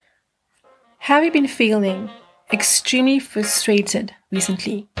Have you been feeling extremely frustrated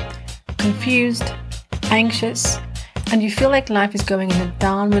recently, confused, anxious, and you feel like life is going in a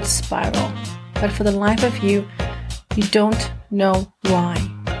downward spiral, but for the life of you, you don't know why?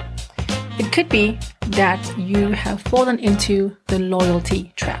 It could be that you have fallen into the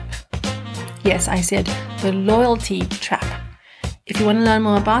loyalty trap. Yes, I said the loyalty trap. If you want to learn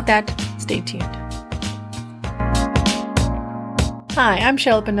more about that, stay tuned. Hi, I'm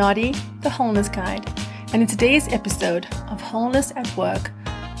Cheryl Bernardi, the Wholeness Guide, and in today's episode of Wholeness at Work,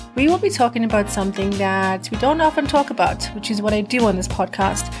 we will be talking about something that we don't often talk about, which is what I do on this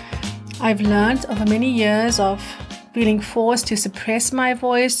podcast. I've learned over many years of feeling forced to suppress my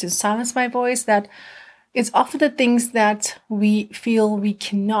voice, to silence my voice, that it's often the things that we feel we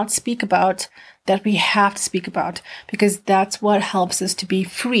cannot speak about that we have to speak about, because that's what helps us to be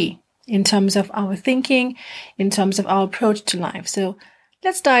free in terms of our thinking, in terms of our approach to life. So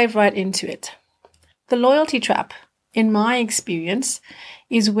let's dive right into it. The loyalty trap, in my experience,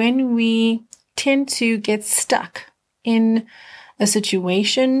 is when we tend to get stuck in a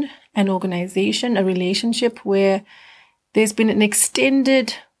situation, an organization, a relationship where there's been an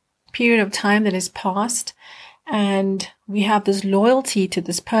extended period of time that has passed, and we have this loyalty to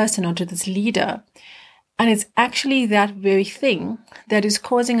this person or to this leader. And it's actually that very thing that is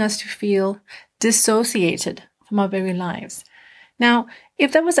causing us to feel dissociated from our very lives. Now,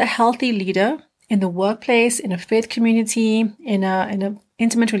 if there was a healthy leader in the workplace, in a faith community, in an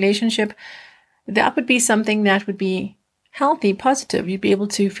intimate relationship, that would be something that would be healthy, positive. You'd be able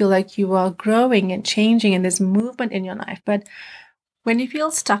to feel like you are growing and changing and there's movement in your life. But when you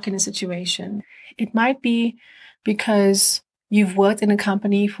feel stuck in a situation, it might be because you've worked in a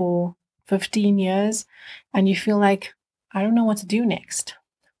company for 15 years and you feel like, I don't know what to do next.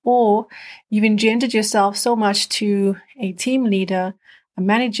 Or you've engendered yourself so much to a team leader, a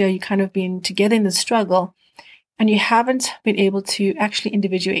manager, you kind of been together in the struggle, and you haven't been able to actually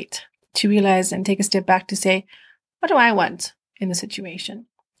individuate, to realize and take a step back to say, what do I want in the situation?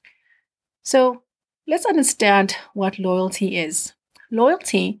 So let's understand what loyalty is.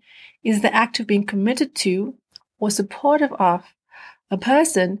 Loyalty is the act of being committed to or supportive of a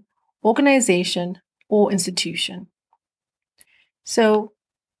person, organization, or institution. So,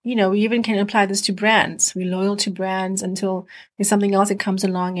 we even can apply this to brands. We're loyal to brands until there's something else that comes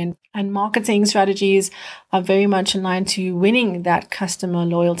along, and marketing strategies are very much aligned to winning that customer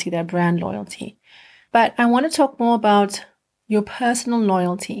loyalty, that brand loyalty. But I want to talk more about your personal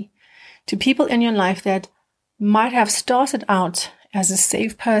loyalty to people in your life that might have started out as a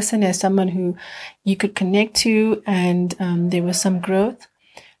safe person, as someone who you could connect to, and there was some growth.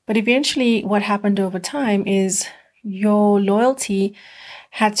 But eventually what happened over time is your loyalty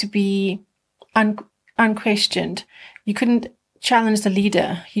had to be unquestioned. You couldn't challenge the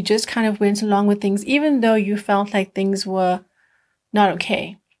leader. You just kind of went along with things, even though you felt like things were not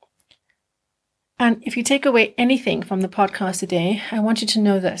okay. And if you take away anything from the podcast today, I want you to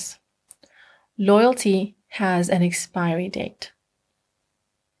know this. Loyalty has an expiry date.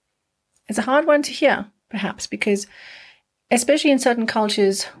 It's a hard one to hear, perhaps, because especially in certain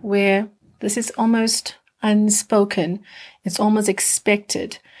cultures where this is almost unspoken, it's almost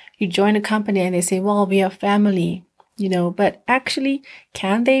expected. You join a company and they say, well, we are family, but actually,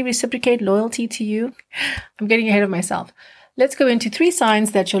 can they reciprocate loyalty to you? I'm getting ahead of myself. Let's go into 3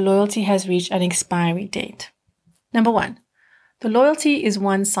 signs that your loyalty has reached an expiry date. Number 1, the loyalty is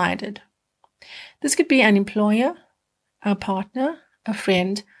one-sided. This could be an employer, a partner, a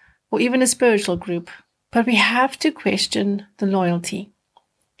friend, or even a spiritual group. But we have to question the loyalty.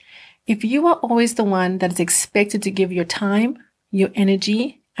 If you are always the one that is expected to give your time, your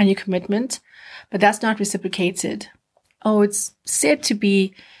energy, and your commitment, but that's not reciprocated, it's said to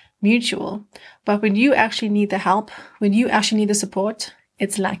be mutual, but when you actually need the help, when you actually need the support,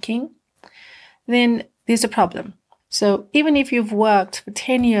 it's lacking, then there's a problem. So even if you've worked for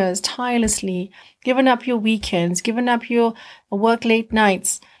 10 years tirelessly, given up your weekends, given up your work late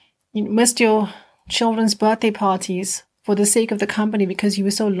nights, you missed your children's birthday parties for the sake of the company because you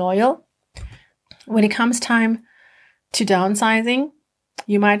were so loyal, when it comes time to downsizing,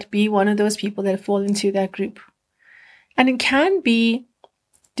 you might be one of those people that fall into that group. And it can be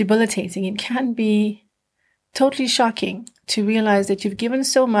debilitating. It can be totally shocking to realize that you've given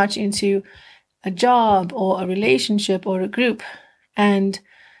so much into a job or a relationship or a group, and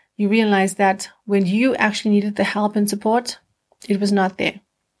you realize that when you actually needed the help and support, it was not there.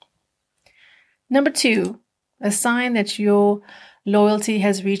 Number 2, a sign that your loyalty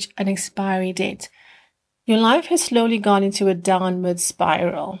has reached an expiry date. Your life has slowly gone into a downward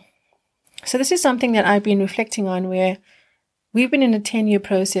spiral. So this is something that I've been reflecting on, where we've been in a 10-year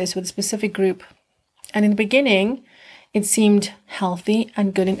process with a specific group. And in the beginning, it seemed healthy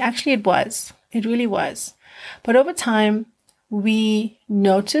and good. And actually it was. It really was. But over time, we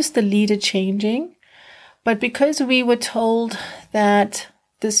noticed the leader changing. But because we were told that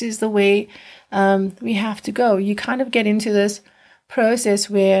this is the way we have to go, you kind of get into this process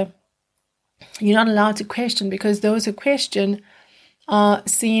where you're not allowed to question, because those who question are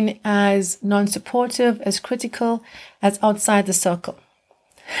seen as non-supportive, as critical, as outside the circle.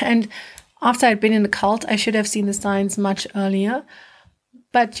 And after I'd been in the cult, I should have seen the signs much earlier,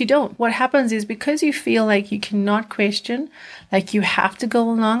 but you don't. What happens is, because you feel like you cannot question, like you have to go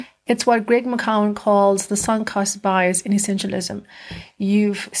along, it's what Greg McKeown calls the sunk cost bias in essentialism.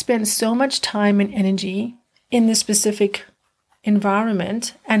 You've spent so much time and energy in this specific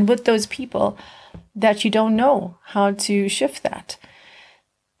environment and with those people that you don't know how to shift that.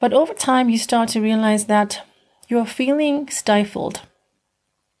 But over time, you start to realize that you're feeling stifled.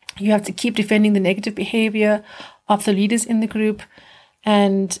 You have to keep defending the negative behavior of the leaders in the group.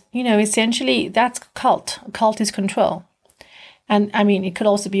 And, essentially that's cult. A cult is control. And I mean, it could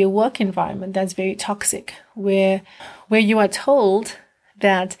also be a work environment that's very toxic, where you are told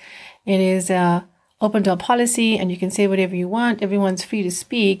that it is a open door policy and you can say whatever you want. Everyone's free to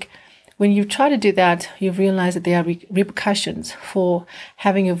speak. When you try to do that, you've realized that there are repercussions for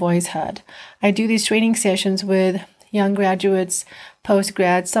having your voice heard. I do these training sessions with young graduates,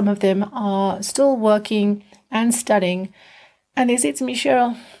 post-grads. Some of them are still working and studying. And they say to me,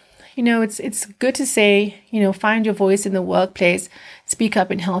 Cheryl, it's good to say, find your voice in the workplace, speak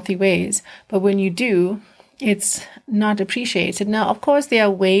up in healthy ways. But when you do, it's not appreciated. Now, of course, there are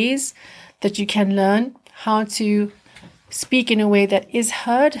ways that you can learn how to speak in a way that is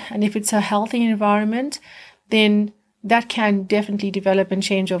heard. And if it's a healthy environment, then that can definitely develop and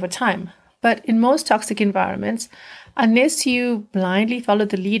change over time. But in most toxic environments, unless you blindly follow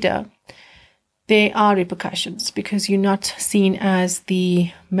the leader, there are repercussions because you're not seen as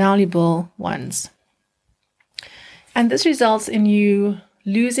the malleable ones. And this results in you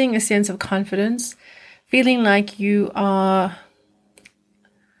losing a sense of confidence, feeling like you are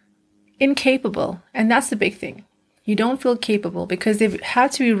incapable. And that's the big thing. You don't feel capable because they've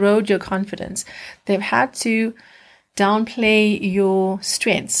had to erode your confidence. They've had to downplay your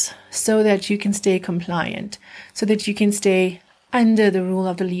strengths so that you can stay compliant, so that you can stay under the rule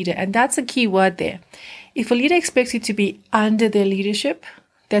of the leader. And that's a key word there. If a leader expects you to be under their leadership,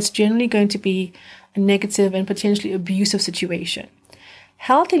 that's generally going to be a negative and potentially abusive situation.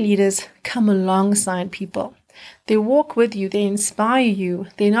 Healthy leaders come alongside people. They walk with you. They inspire you.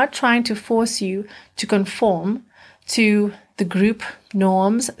 They're not trying to force you to conform to the group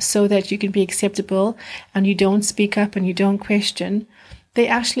norms so that you can be acceptable and you don't speak up and you don't question. They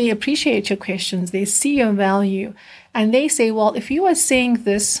actually appreciate your questions. They see your value. And they say, well, if you are saying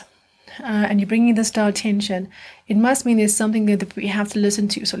this and you're bringing this to our attention, it must mean there's something there that we have to listen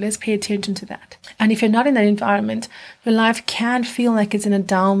to. So let's pay attention to that. And if you're not in that environment, your life can feel like it's in a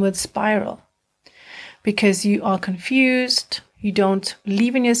downward spiral because you are confused. You don't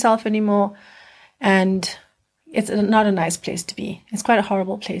believe in yourself anymore. And it's not a nice place to be. It's quite a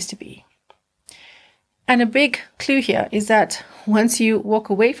horrible place to be. And a big clue here is that once you walk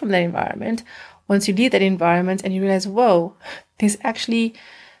away from that environment, once you leave that environment and you realize, whoa, there's actually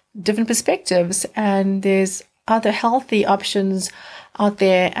different perspectives and there's other healthy options out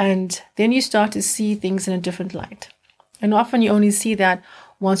there. And then you start to see things in a different light. And often you only see that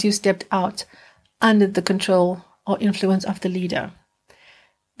once you've stepped out under the control or influence of the leader.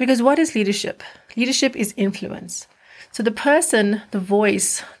 Because what is leadership? Leadership is influence. So the person, the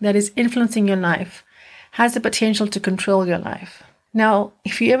voice that is influencing your life has the potential to control your life. Now,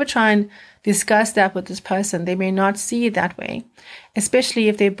 if you ever try and discuss that with this person, they may not see it that way, especially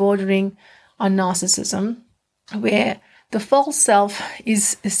if they're bordering on narcissism, where the false self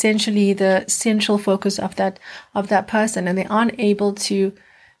is essentially the central focus of that person, and they aren't able to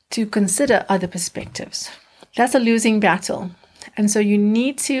consider other perspectives. That's a losing battle. And so you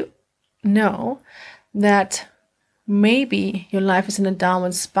need to know that maybe your life is in a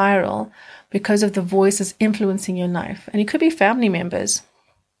downward spiral because of the voices influencing your life. And it could be family members.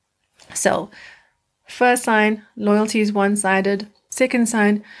 So, first sign, loyalty is one-sided. Second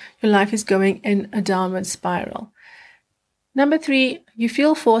sign, your life is going in a downward spiral. Number 3, you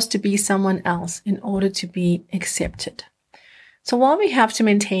feel forced to be someone else in order to be accepted. So while we have to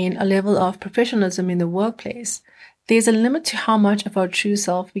maintain a level of professionalism in the workplace, there's a limit to how much of our true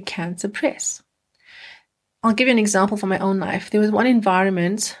self we can suppress. I'll give you an example from my own life. There was one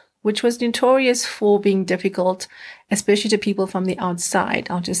environment which was notorious for being difficult, especially to people from the outside.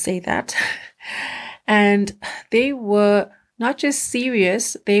 I'll just say that. And they were not just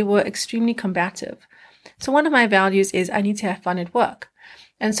serious, they were extremely combative. So one of my values is I need to have fun at work.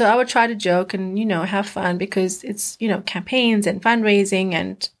 And so I would try to joke and, have fun because it's, campaigns and fundraising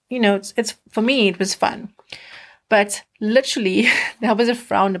and, it's for me, it was fun. But literally that was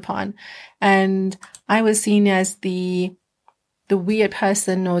frowned upon. And I was seen as the weird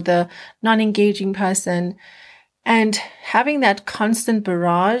person or the non-engaging person. And having that constant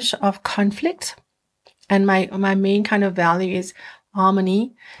barrage of conflict, and my main kind of value is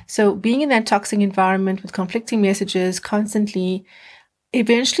harmony. So being in that toxic environment with conflicting messages constantly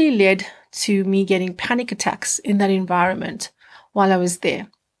eventually led to me getting panic attacks in that environment while I was there.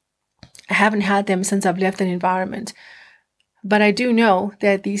 I haven't had them since I've left that environment, but I do know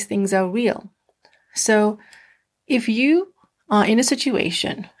that these things are real. So if you are in a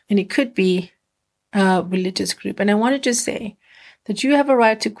situation, and it could be a religious group, and I want to just say that you have a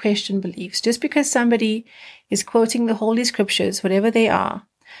right to question beliefs. Just because somebody is quoting the Holy Scriptures, whatever they are,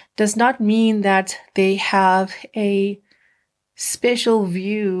 does not mean that they have a special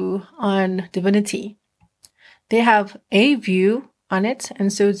view on divinity. They have a view on it,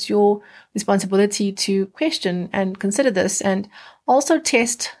 and so it's your responsibility to question and consider this and also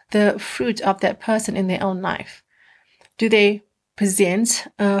test the fruit of that person in their own life. Do they present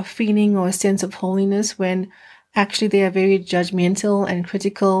a feeling or a sense of holiness when actually they are very judgmental and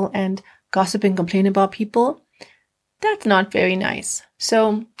critical and gossip and complain about people? That's not very nice.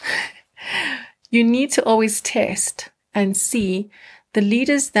 So you need to always test and see the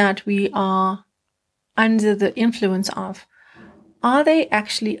leaders that we are under the influence of. Are they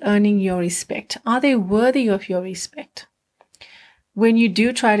actually earning your respect? Are they worthy of your respect? When you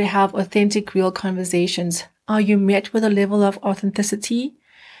do try to have authentic, real conversations, are you met with a level of authenticity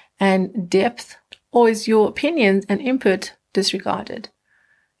and depth, or is your opinion and input disregarded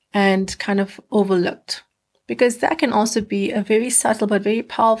and kind of overlooked? Because that can also be a very subtle but very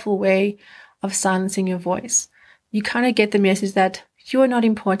powerful way of silencing your voice. You kind of get the message that you're not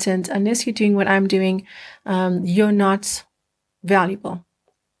important unless you're doing what I'm doing. You're not valuable.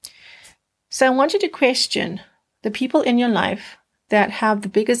 So I want you to question the people in your life that have the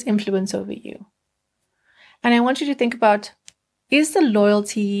biggest influence over you. And I want you to think about, is the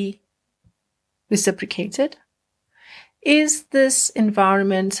loyalty reciprocated? Is this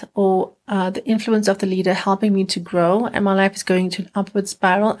environment or the influence of the leader helping me to grow, and my life is going to an upward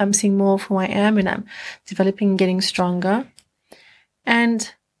spiral? I'm seeing more of who I am, and I'm developing and getting stronger.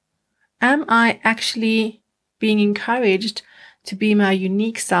 And am I actually being encouraged to be my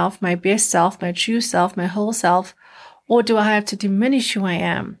unique self, my best self, my true self, my whole self? Or do I have to diminish who I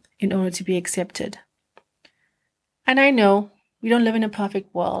am in order to be accepted? And I know we don't live in a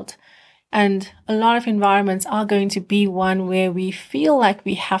perfect world. And a lot of environments are going to be one where we feel like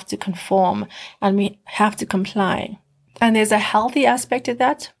we have to conform and we have to comply. And there's a healthy aspect to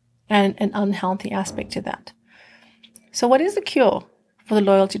that and an unhealthy aspect to that. So what is the cure for the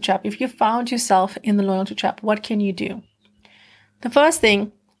loyalty trap? If you found yourself in the loyalty trap, what can you do? The first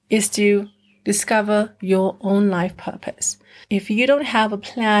thing is to discover your own life purpose. If you don't have a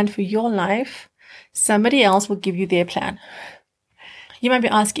plan for your life, somebody else will give you their plan. You might be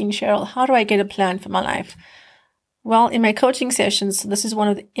asking, Cheryl, how do I get a plan for my life? Well, in my coaching sessions, this is one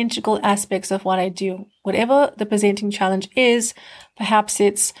of the integral aspects of what I do. Whatever the presenting challenge is, perhaps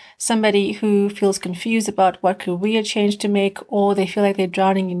it's somebody who feels confused about what career change to make, or they feel like they're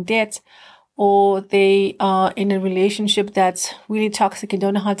drowning in debt, or they are in a relationship that's really toxic and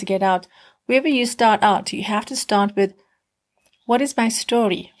don't know how to get out. Wherever you start out, you have to start with, what is my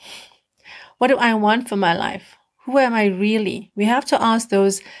story? What do I want for my life? Who am I really? We have to ask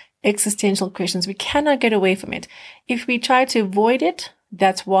those existential questions. We cannot get away from it. If we try to avoid it,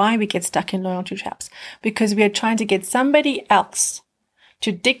 that's why we get stuck in loyalty traps, because we are trying to get somebody else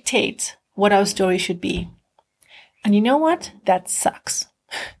to dictate what our story should be. And you know what? That sucks.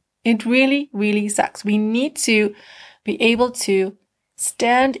 It really, really sucks. We need to be able to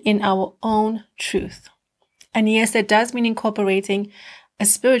stand in our own truth. And yes, that does mean incorporating a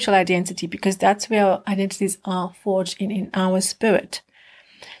spiritual identity, because that's where our identities are forged in our spirit.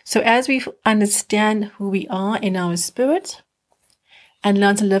 So as we understand who we are in our spirit and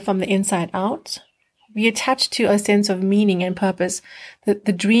learn to live from the inside out, we attach to a sense of meaning and purpose, the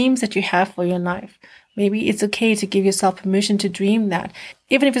dreams that you have for your life. Maybe it's okay to give yourself permission to dream that,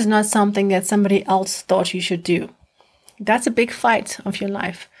 even if it's not something that somebody else thought you should do. That's a big fight of your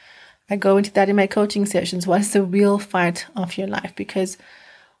life. I go into that in my coaching sessions. What is the real fight of your life? Because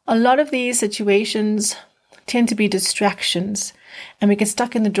a lot of these situations tend to be distractions, and we get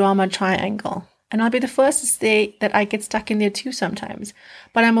stuck in the drama triangle. And I'll be the first to say that I get stuck in there too sometimes,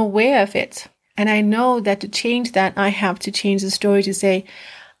 but I'm aware of it. And I know that to change that, I have to change the story to say,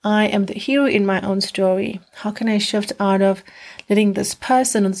 I am the hero in my own story. How can I shift out of letting this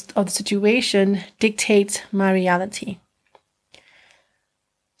person or the situation dictate my reality?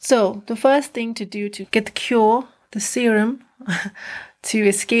 So the first thing to do to get the cure, the serum, to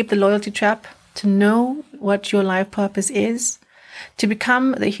escape the loyalty trap, to know what your life purpose is, to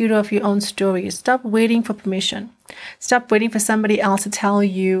become the hero of your own story, stop waiting for permission. Stop waiting for somebody else to tell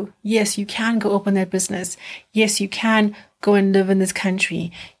you, yes, you can go open that business. Yes, you can go and live in this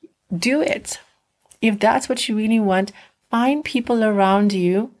country. Do it. If that's what you really want, find people around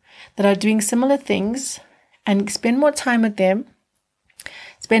you that are doing similar things and spend more time with them.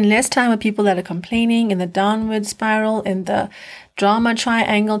 Spend less time with people that are complaining in the downward spiral, in the drama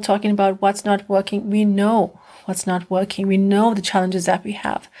triangle, talking about what's not working. We know what's not working. We know the challenges that we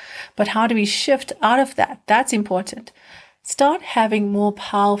have. But how do we shift out of that? That's important. Start having more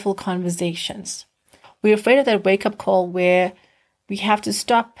powerful conversations. We're afraid of that wake-up call where we have to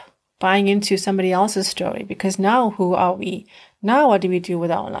stop buying into somebody else's story, because now who are we? Now what do we do with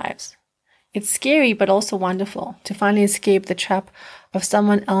our lives? It's scary, but also wonderful to finally escape the trap of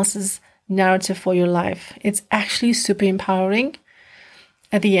someone else's narrative for your life. It's actually super empowering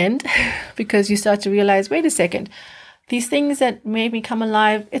at the end, because you start to realize, wait a second, these things that made me come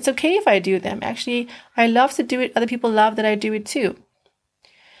alive, it's okay if I do them. Actually, I love to do it. Other people love that I do it too.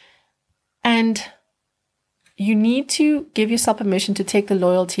 And you need to give yourself permission to take the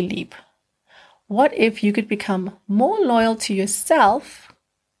loyalty leap. What if you could become more loyal to yourself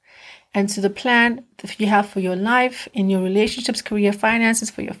and to the plan that you have for your life, in your relationships, career, finances,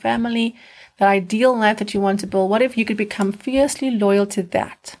 for your family, that ideal life that you want to build? What if you could become fiercely loyal to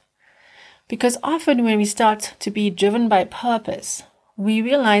that? Because often when we start to be driven by purpose, we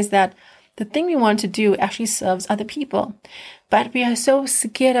realize that the thing we want to do actually serves other people. But we are so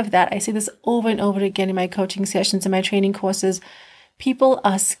scared of that. I say this over and over again in my coaching sessions and my training courses. People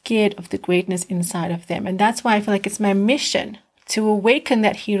are scared of the greatness inside of them. And that's why I feel like it's my mission to awaken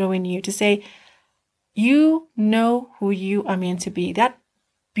that hero in you, to say, you know who you are meant to be. That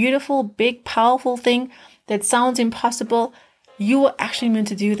beautiful, big, powerful thing that sounds impossible, you were actually meant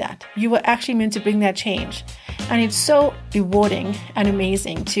to do that. You were actually meant to bring that change. And it's so rewarding and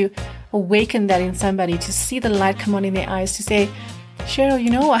amazing to awaken that in somebody, to see the light come on in their eyes, to say, Cheryl, you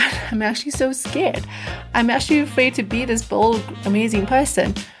know what? I'm actually so scared. I'm actually afraid to be this bold, amazing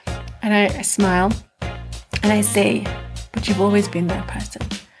person. And I smile and I say, but you've always been that person.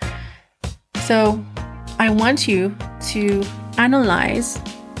 So I want you to analyze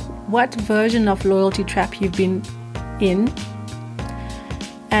what version of loyalty trap you've been in,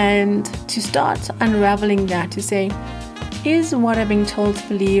 and to start unraveling that, to say, is what I'm being told to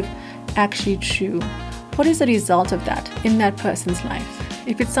believe actually true? What is the result of that in that person's life?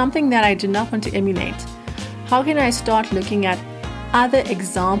 If it's something that I do not want to emulate, how can I start looking at other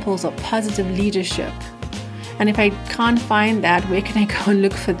examples of positive leadership? And if I can't find that, where can I go and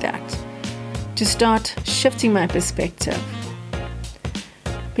look for that? To start shifting my perspective.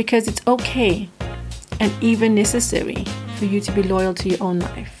 Because it's okay and even necessary for you to be loyal to your own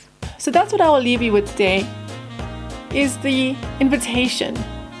life. So that's what I will leave you with today, is the invitation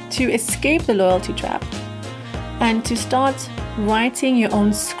to escape the loyalty trap and to start writing your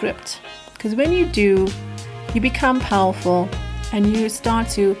own script. Because when you do, you become powerful and you start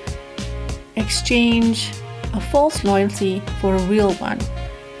to exchange a false loyalty for a real one.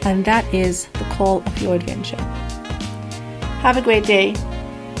 And that is the call of your adventure. Have a great day.